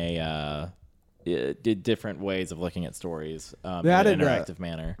seeing different ways of looking at stories in an interactive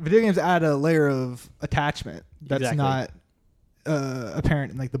manner. Video games add a layer of attachment that's Exactly. not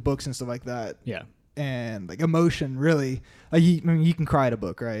apparent in like the books and stuff like that. Yeah. And like emotion, really. Like you can cry at a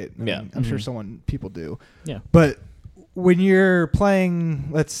book, right? I Yeah. mean, I'm sure people do. Yeah. But when you're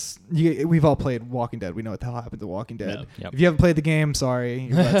playing, we've all played Walking Dead. We know what the hell happened to Walking Dead. Yep. If you haven't played the game, sorry,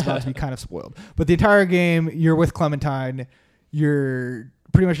 that's about to be kind of spoiled. But the entire game, you're with Clementine. You're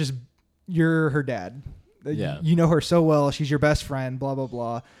pretty much you're her dad. Yeah. You know her so well. She's your best friend. Blah blah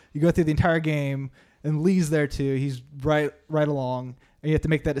blah. You go through the entire game, and Lee's there too. He's right along. And you have to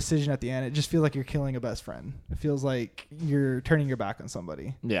make that decision at the end. It just feels like you're killing a best friend. It feels like you're turning your back on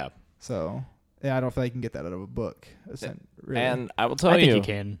somebody. Yeah. So, yeah, I don't feel like you can get that out of a book. Really. And I will tell I you. think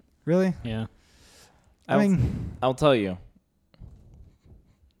you can. Really? Yeah. I'll tell you.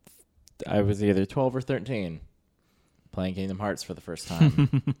 I was either 12 or 13 playing Kingdom Hearts for the first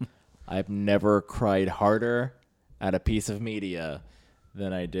time. I've never cried harder at a piece of media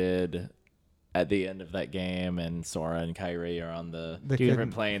than I did at the end of that game, and Sora and Kairi are on the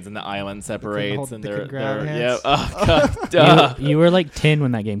different planes, and the island separates, and they're yeah. Oh god, you were like 10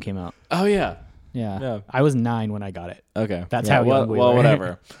 when that game came out. Oh yeah. Yeah. I was 9 when I got it. Okay. That's yeah, how young we were.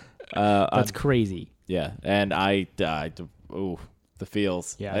 Whatever. That's crazy. Yeah, and I died. Ooh, the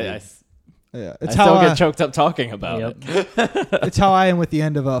feels. Yeah, Yeah, I still get choked up talking about it. It's how I am with the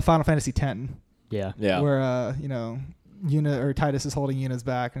end of Final Fantasy X. Yeah. Yeah. Where Yuna or Titus is holding Yuna's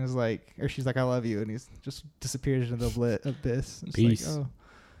back and is like, or she's like, "I love you," and he's just disappears into the abyss. It's Peace. like,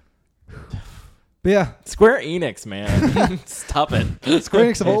 oh. But yeah, Square Enix, man, stop it. Square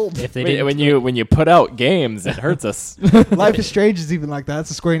Enix of old. If they didn't, when you put out games, it hurts us. Life is Strange is even like that.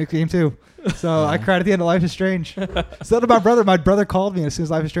 It's a Square Enix game too. So I cried at the end of Life is Strange. So did my brother. My brother called me as soon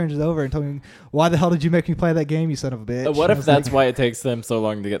as Life is Strange is over and told me, "Why the hell did you make me play that game, you son of a bitch?" What And I if was that's like, why it takes them so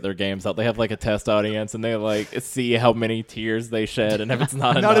long to get their games out? They have like a test audience, and they like see how many tears they shed, and if it's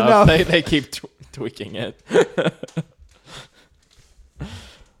not, Not enough, enough. they keep tweaking it.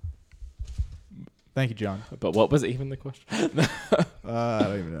 Thank you, John. But what was even the question? I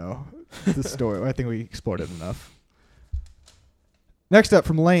don't even know the story. I think we explored it enough. Next up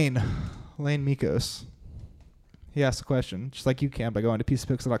from Lane Mikos. He asked a question, just like you can, by going to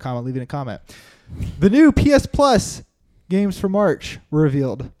piecefpixel.com and leaving a comment. The new PS Plus games for March were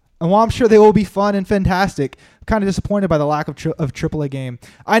revealed. And while I'm sure they will be fun and fantastic, I'm kind of disappointed by the lack of AAA game.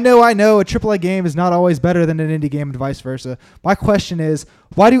 I know a AAA game is not always better than an indie game and vice versa. My question is,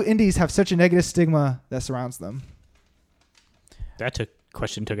 why do indies have such a negative stigma that surrounds them? that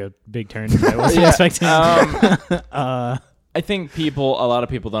question took a big turn. I wasn't expecting. I think a lot of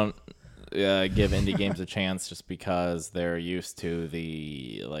people don't give indie games a chance just because they're used to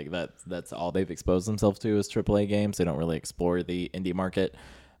that's all they've exposed themselves to is AAA games. They don't really explore the indie market.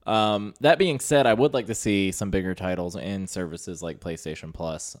 That being said, I would like to see some bigger titles in services like PlayStation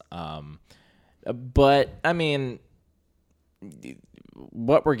Plus. But I mean,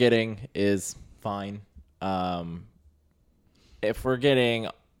 what we're getting is fine. If we're getting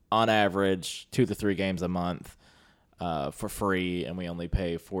on average 2 to 3 games a month for free, and we only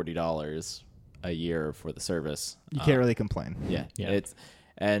pay $40 a year for the service, You can't really complain. Yeah. Yeah.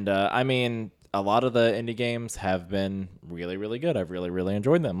 I mean, a lot of the indie games have been really, really good. I've really, really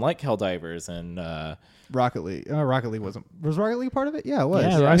enjoyed them, like Helldivers and Rocket League. Rocket League was Rocket League part of it? Yeah, it was. Yeah,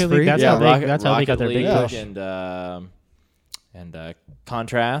 It was Rocket League, free. that's how they got their big League push. and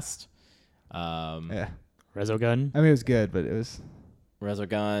Contrast, Yeah. Resogun. I mean, it was good, but it was...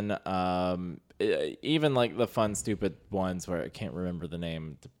 Resogun, even like the fun, stupid ones where I can't remember the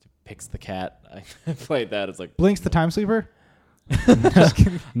name. Pix the Cat. I played that. It's like Blinks the Time Sweeper?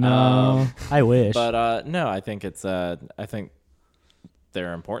 No, I wish. But no, I think it's I think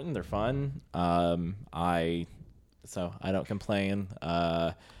they're important. They're fun. I don't complain.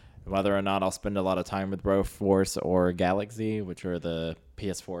 Whether or not I'll spend a lot of time with Broforce or Galaxy, which are the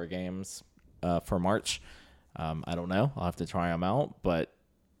PS4 games for March, I don't know. I'll have to try them out. But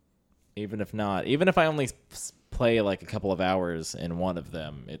even if not, even if I only play like a couple of hours in one of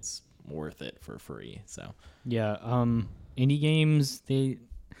them, it's worth it for free. So Yeah, indie games, they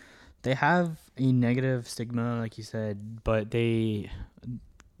have a negative stigma, like you said, but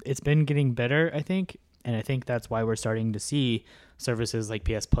it's been getting better, I think, and I think that's why we're starting to see services like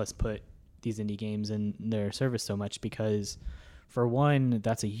PS Plus put these indie games in their service so much, because for one,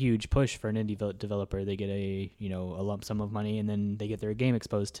 that's a huge push for an indie developer. They get a lump sum of money, and then they get their game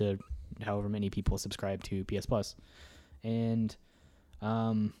exposed to however many people subscribe to PS Plus. And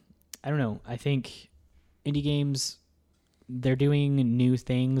I don't know. I think indie games, they're doing new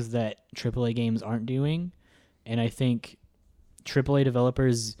things that AAA games aren't doing, and I think AAA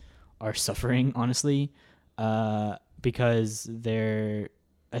developers are suffering, honestly, because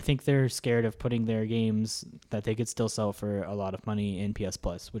I think they're scared of putting their games that they could still sell for a lot of money in PS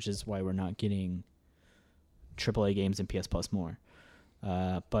Plus, which is why we're not getting AAA games in PS Plus more.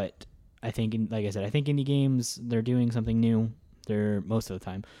 But I think, like I said, I think indie games, they're doing something new. They're most of the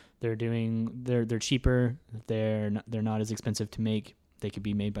time they're cheaper. They're not as expensive to make. They could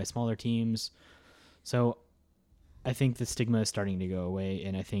be made by smaller teams. So I think the stigma is starting to go away,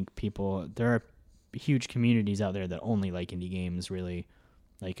 and I think there are huge communities out there that only like indie games, really.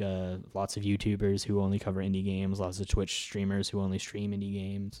 Like lots of YouTubers who only cover indie games, lots of Twitch streamers who only stream indie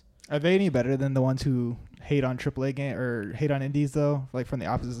games. Are they any better than the ones who hate on AAA game or hate on indies though? Like from the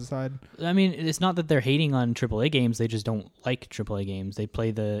opposite side? I mean, it's not that they're hating on AAA games. They just don't like AAA games. They play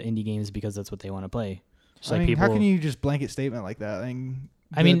the indie games because that's what they want to play. Just like how can you just blanket statement like that? I mean,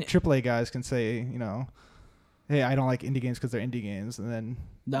 AAA guys can say, hey, I don't like indie games because they're indie games, and then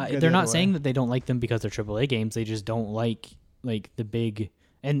they're not saying that they don't like them because they're AAA games. They just don't like the big.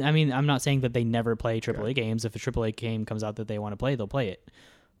 And I mean, I'm not saying that they never play AAA games. If a AAA game comes out that they want to play, they'll play it.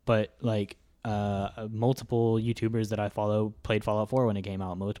 But multiple YouTubers that I follow played Fallout 4 when it came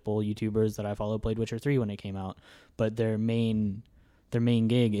out. Multiple YouTubers that I follow played Witcher 3 when it came out. But their main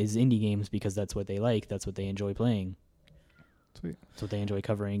gig is indie games because that's what they like. That's what they enjoy playing. Sweet. That's what they enjoy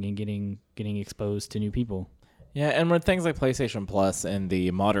covering and getting exposed to new people. yeah, and with things like PlayStation Plus and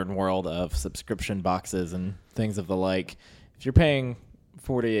the modern world of subscription boxes and things of the like, if you're paying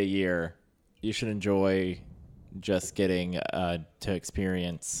 $40 a year, you should enjoy just getting to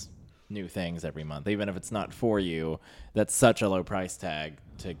experience new things every month, even if it's not for you. That's such a low price tag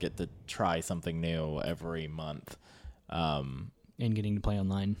to get to try something new every month, and getting to play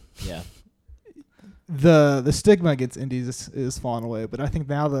online. Yeah. The stigma against indies is falling away, but I think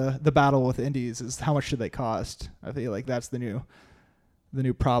now the battle with indies is how much should they cost. I feel like that's the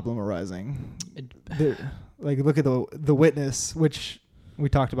new problem arising. Like look at the Witness, which we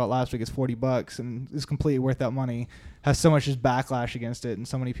talked about last week, is $40 and is completely worth that money. Has so much just backlash against it, and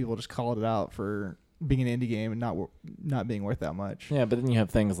so many people just called it out for being an indie game and not being worth that much. Yeah, but then you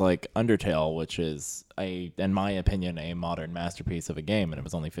have things like Undertale, which is in my opinion, a modern masterpiece of a game, and it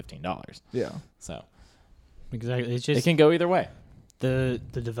was only $15. Yeah. So exactly, it's just it can go either way. The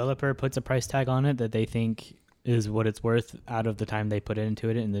developer puts a price tag on it that they think is what it's worth out of the time they put into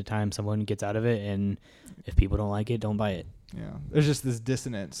it and the time someone gets out of it, and if people don't like it, don't buy it. Yeah, there's just this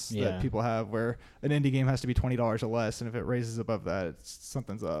dissonance that people have where an indie game has to be $20 or less, and if it raises above that,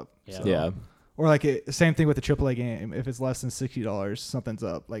 something's up. Yeah. So, Yeah. Or like same thing with the AAA game. If it's less than $60, something's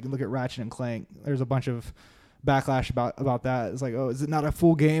up. Like look at Ratchet and Clank. There's a bunch of backlash about that. It's like, oh, is it not a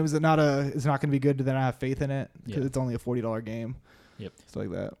full game? It's not going to be good? Do they not have faith in it? Because it's only a $40 game. Yep. Stuff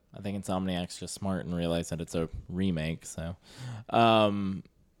like that. I think Insomniac's just smart and realize that it's a remake. So,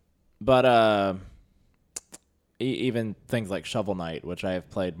 even things like Shovel Knight, which I have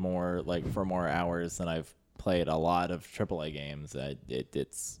played for more hours than I've played a lot of AAA games.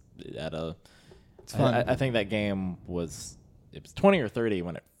 It's fun. I think that game was 20 or 30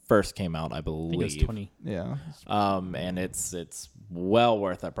 when it first came out, I believe. I think it was 20. Yeah. And it's well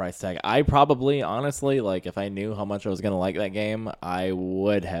worth that price tag. I probably, honestly, if I knew how much I was going to like that game, I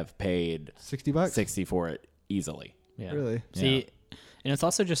would have paid $60? $60 for it easily. Yeah. Really? See, and it's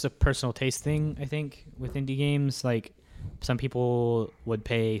also just a personal taste thing, I think, with indie games. Like, some people would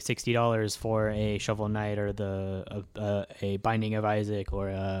pay $60 for a Shovel Knight or a Binding of Isaac or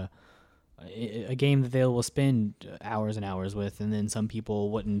a game that they will spend hours and hours with, and then some people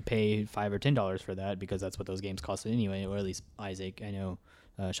wouldn't pay $5 or $10 for that because that's what those games cost anyway, or at least Isaac. I know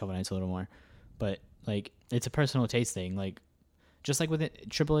Shovel Knight's a little more, but it's a personal taste thing. Just like with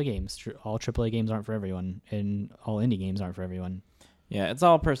AAA games, all AAA games aren't for everyone, and all indie games aren't for everyone. Yeah, it's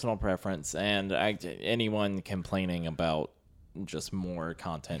all personal preference, and anyone complaining about just more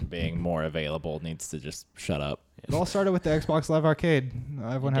content being more available needs to just shut up. It all started with the Xbox Live Arcade.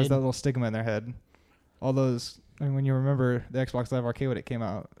 Everyone has that little stigma in their head. All those, when you remember the Xbox Live Arcade when it came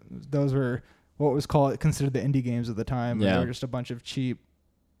out, those were what was considered the indie games at the time. Yeah. They were just a bunch of cheap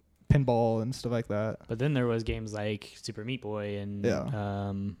pinball and stuff like that. But then there was games like Super Meat Boy and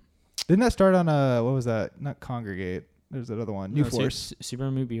Didn't that start on what was that? Not Congregate. There's that other one. New Force.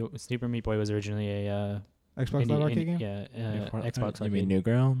 Super Meat Boy was originally a Xbox Live Arcade game? Yeah, Xbox. You mean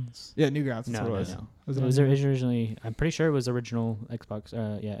Newgrounds? Yeah, Newgrounds. That's No, what no, it was. no. Was It it was on- originally. I'm pretty sure it was original Xbox.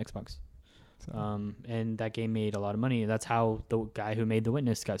 Xbox. So, And that game made a lot of money. That's how the guy who made The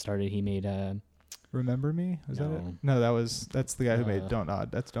Witness got started. He made Remember Me? Was that it? No. No, that's the guy who made Don't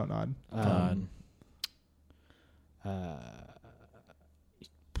Nod. That's Don't Nod.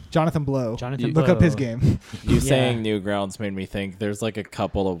 Jonathan Blow. Jonathan Look up his Blow. game. You Yeah. saying Newgrounds made me think there's like a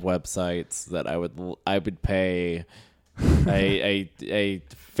couple of websites that I would pay a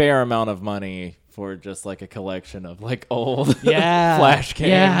fair amount of money for just like a collection of like old Yeah, Flash games.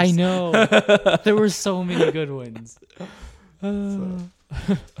 Yeah, I know. There were so many good ones.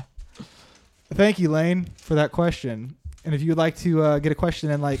 Thank you, Lane, for that question. And if you would like to get a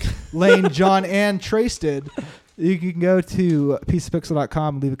question in like Lane, John, and Trace did, you can go to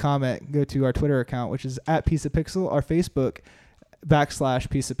pieceofpixel.com and leave a comment. Go to our Twitter account, which is @pieceofpixel, our Facebook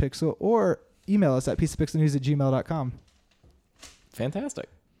 /pieceofpixel, or email us at pieceofpixelnews@gmail.com. Fantastic.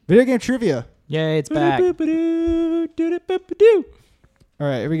 Video game trivia. Yay, it's back. All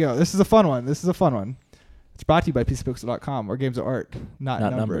right, here we go. This is a fun one. It's brought to you by pieceofpixel.com, where games are art, not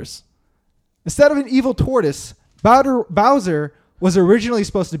numbers. Instead of an evil tortoise, Bowser was originally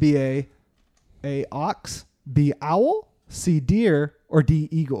supposed to be A ox, B owl, C deer, or D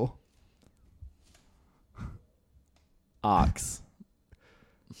eagle. Ox.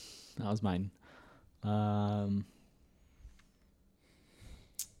 That was mine.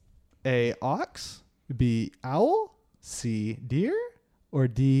 A ox, B owl, C deer, or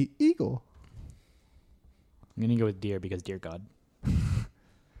D eagle. I'm gonna go with deer because dear God.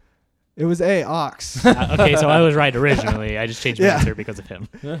 It was A ox. Okay, so I was right originally. I just changed my Yeah. answer because of him.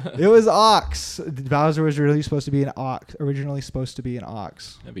 It was ox. Bowser was really supposed to be an ox. Originally supposed to be an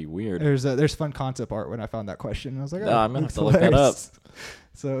ox. That'd be weird. There's fun concept art when I found that question. I was like, No, I'm gonna looks have to look that hilarious.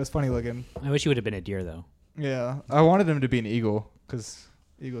 So it was funny looking. I wish you would have been a deer though. Yeah, I wanted him to be an eagle because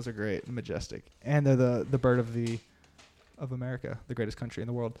eagles are great and majestic, and they're the bird of America, the greatest country in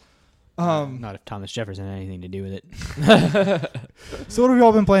the world. Not if Thomas Jefferson had anything to do with it. So what have you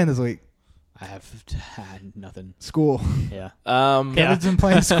all been playing this week? I have had nothing. School. Yeah. Kevin's been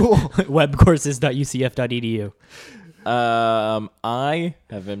playing school. Webcourses.ucf.edu. I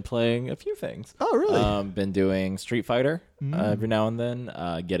have been playing a few things. Oh, really? Been doing Street Fighter Mm. every now and then,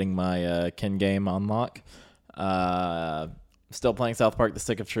 getting my Ken game on lock. Still playing South Park: The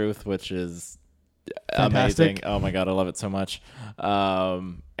Stick of Truth, which is Fantastic. amazing. Oh my god, I love it so much.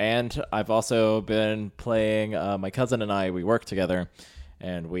 And I've also been playing. My cousin and we work together,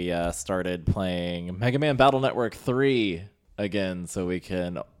 and we started playing Mega Man Battle Network 3 again, so we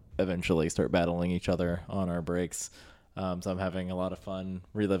can eventually start battling each other on our breaks. So I'm having a lot of fun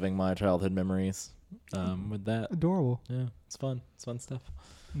reliving my childhood memories with that. Adorable. Yeah, it's fun. It's fun stuff.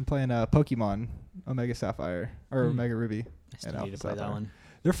 I'm playing Pokemon Omega Sapphire or Omega Ruby. I still And need to play that Sapphire. one.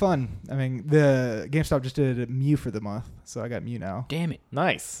 They're fun. I mean, the GameStop just did a Mew for the month, so I got Mew now. Damn it.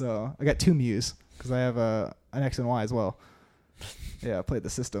 Nice. So I got 2 Mews because I have an X and Y as well. Yeah, I played the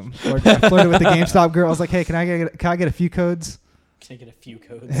system. I flirted with the GameStop girl. I was like, "Hey, can I get a few codes?" Can I get a few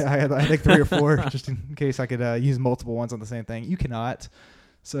codes? Yeah, I had like 3 or 4 just in case I could use multiple ones on the same thing. You cannot.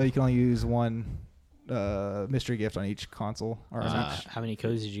 So you can only use one mystery gift on each console. Or on each. How many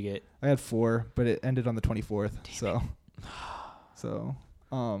codes did you get? I had 4, but it ended on the 24th. So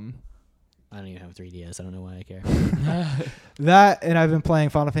I don't even have a 3DS. I don't know why I care. that, and I've been playing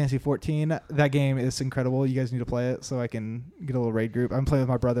Final Fantasy 14. That game is incredible. You guys need to play it so I can get a little raid group. I'm playing with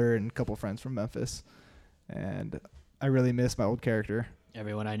my brother and a couple of friends from Memphis, and I really miss my old character.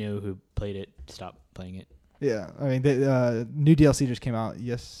 Everyone I knew who played it stopped playing it. Yeah, I mean, the new DLC just came out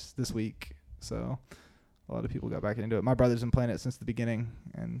this week, so a lot of people got back into it. My brother's been playing it since the beginning,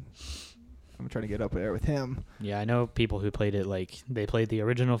 and I'm trying to get up there with him. Yeah, I know people who played it, like, they played the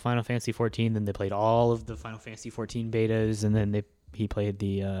original Final Fantasy 14, then they played all of the Final Fantasy 14 betas, and then he played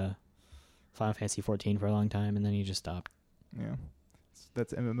the Final Fantasy 14 for a long time, and then he just stopped. Yeah,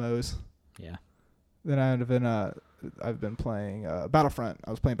 that's MMOs. Yeah. Then I've been playing Battlefront.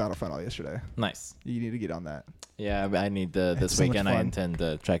 I was playing Battlefront all yesterday. Nice. You need to get on that. Yeah, I need to this so much weekend. I fun. intend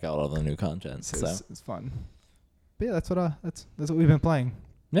to check out all the new content. So So it's fun. But yeah, that's what we've been playing.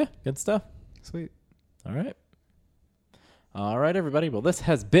 yeah, good stuff. Sweet. All right, everybody. Well, this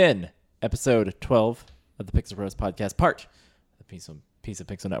has been episode 12 of the Pixel Bros podcast, part of the Piece of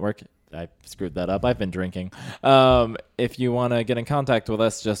Pixel Network. I screwed that up. I've been drinking. If you want to get in contact with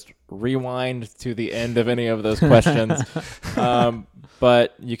us, just rewind to the end of any of those questions.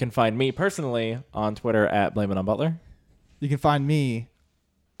 But you can find me personally on Twitter at Blame It on Butler. You can find me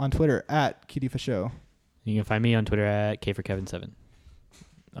on Twitter at Cutie for Show. You can find me on Twitter at K4Kevin7.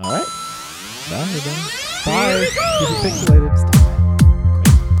 All right. Bye, everybody. Bye. Keep it pixelated.